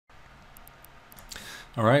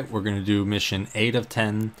All right, we're going to do mission 8 of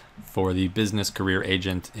 10 for the business career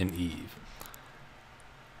agent in Eve.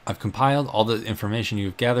 I've compiled all the information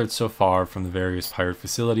you've gathered so far from the various pirate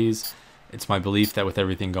facilities. It's my belief that with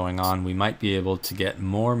everything going on, we might be able to get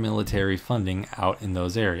more military funding out in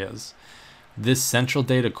those areas. This central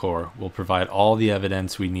data core will provide all the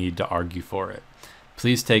evidence we need to argue for it.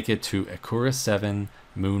 Please take it to Akura 7,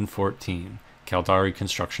 Moon 14, Caldari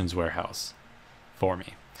Constructions Warehouse, for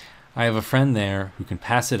me. I have a friend there who can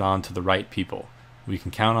pass it on to the right people. We can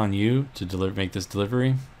count on you to make this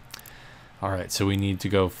delivery. All right, so we need to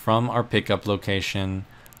go from our pickup location.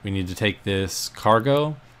 We need to take this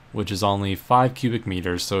cargo, which is only 5 cubic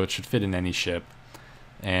meters, so it should fit in any ship.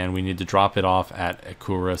 And we need to drop it off at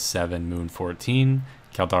Akura 7, Moon 14,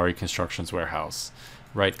 Caldari Constructions Warehouse.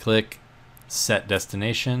 Right click, set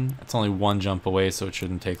destination. It's only one jump away, so it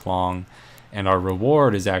shouldn't take long. And our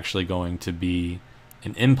reward is actually going to be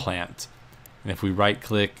an implant. And if we right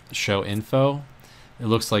click show info, it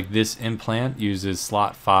looks like this implant uses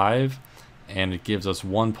slot 5 and it gives us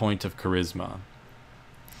 1 point of charisma.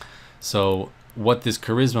 So what this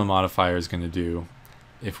charisma modifier is going to do,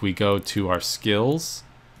 if we go to our skills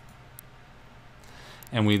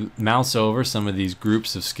and we mouse over some of these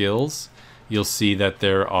groups of skills, you'll see that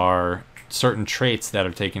there are certain traits that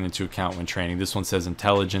are taken into account when training. This one says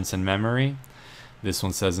intelligence and memory. This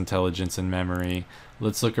one says intelligence and memory.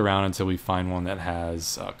 Let's look around until we find one that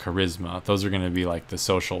has charisma. Those are going to be like the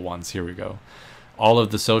social ones. Here we go. All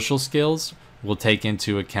of the social skills will take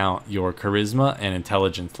into account your charisma and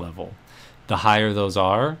intelligence level. The higher those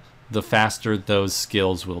are, the faster those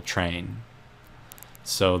skills will train.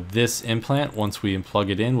 So this implant, once we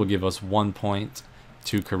plug it in, will give us 1 point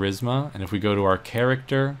to charisma. And if we go to our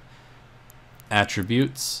character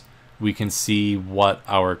attributes, we can see what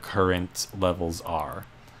our current levels are.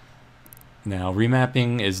 Now,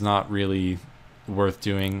 remapping is not really worth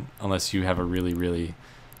doing unless you have a really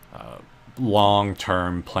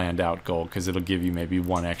long-term planned out goal, because it'll give you maybe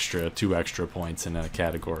 1 extra, 2 extra points in a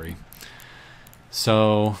category.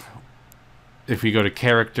 So if we go to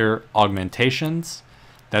character augmentations,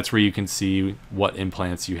 that's where you can see what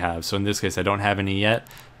implants you have. So in this case, I don't have any yet,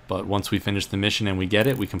 but once we finish the mission and we get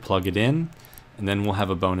it, we can plug it in, and then we'll have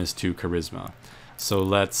a bonus to charisma. So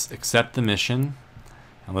let's accept the mission,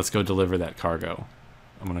 and let's go deliver that cargo.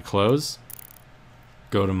 I'm going to close,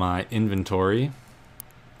 go to my inventory,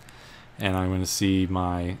 and I'm going to see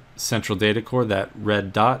my central data core. That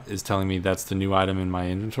red dot is telling me that's the new item in my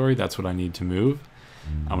inventory. That's what I need to move.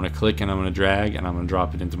 I'm going to click and I'm going to drag and I'm going to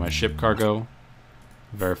drop it into my ship cargo.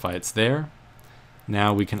 Verify it's there.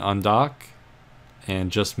 Now we can undock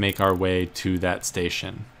and just make our way to that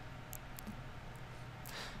station.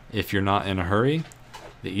 If you're not in a hurry,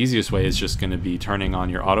 the easiest way is just going to be turning on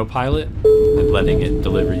your autopilot and letting it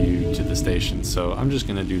deliver you to the station. So I'm just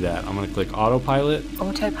going to do that. I'm going to click autopilot.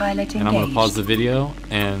 Autopilot engaged. And I'm going to pause the video,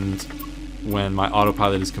 and when my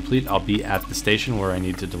autopilot is complete, I'll be at the station where I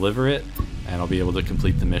need to deliver it, and I'll be able to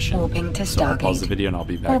complete the mission. Warping to So I'll pause the Stargate. video and I'll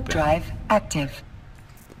be back Warp there. drive active.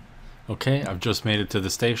 Okay, I've just made it to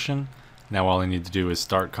the station. Now all I need to do is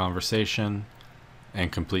start conversation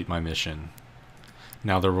and complete my mission.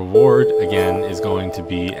 Now the reward, again, is going to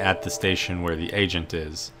be at the station where the agent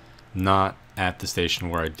is, not at the station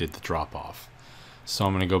where I did the drop-off. So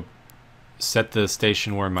I'm going to go set the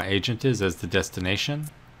station where my agent is as the destination.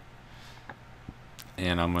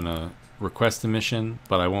 And I'm going to request the mission,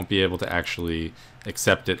 but I won't be able to actually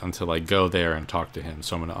accept it until I go there and talk to him.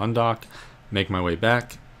 So I'm going to undock, make my way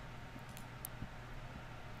back,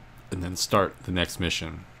 and then start the next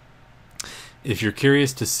mission. If you're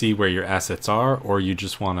curious to see where your assets are, or you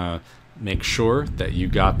just want to make sure that you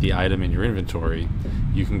got the item in your inventory,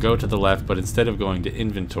 you can go to the left, but instead of going to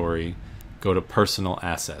inventory, go to personal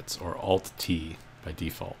assets, or Alt-T by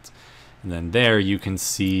default. And then there you can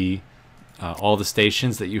see all the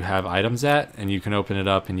stations that you have items at, and you can open it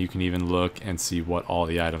up and you can even look and see what all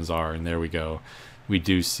the items are. And there we go. We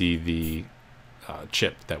do see the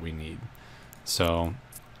chip that we need. So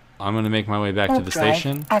I'm going to make my way back to the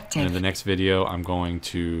station, and in the next video I'm going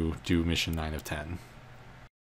to do mission 9 of 10.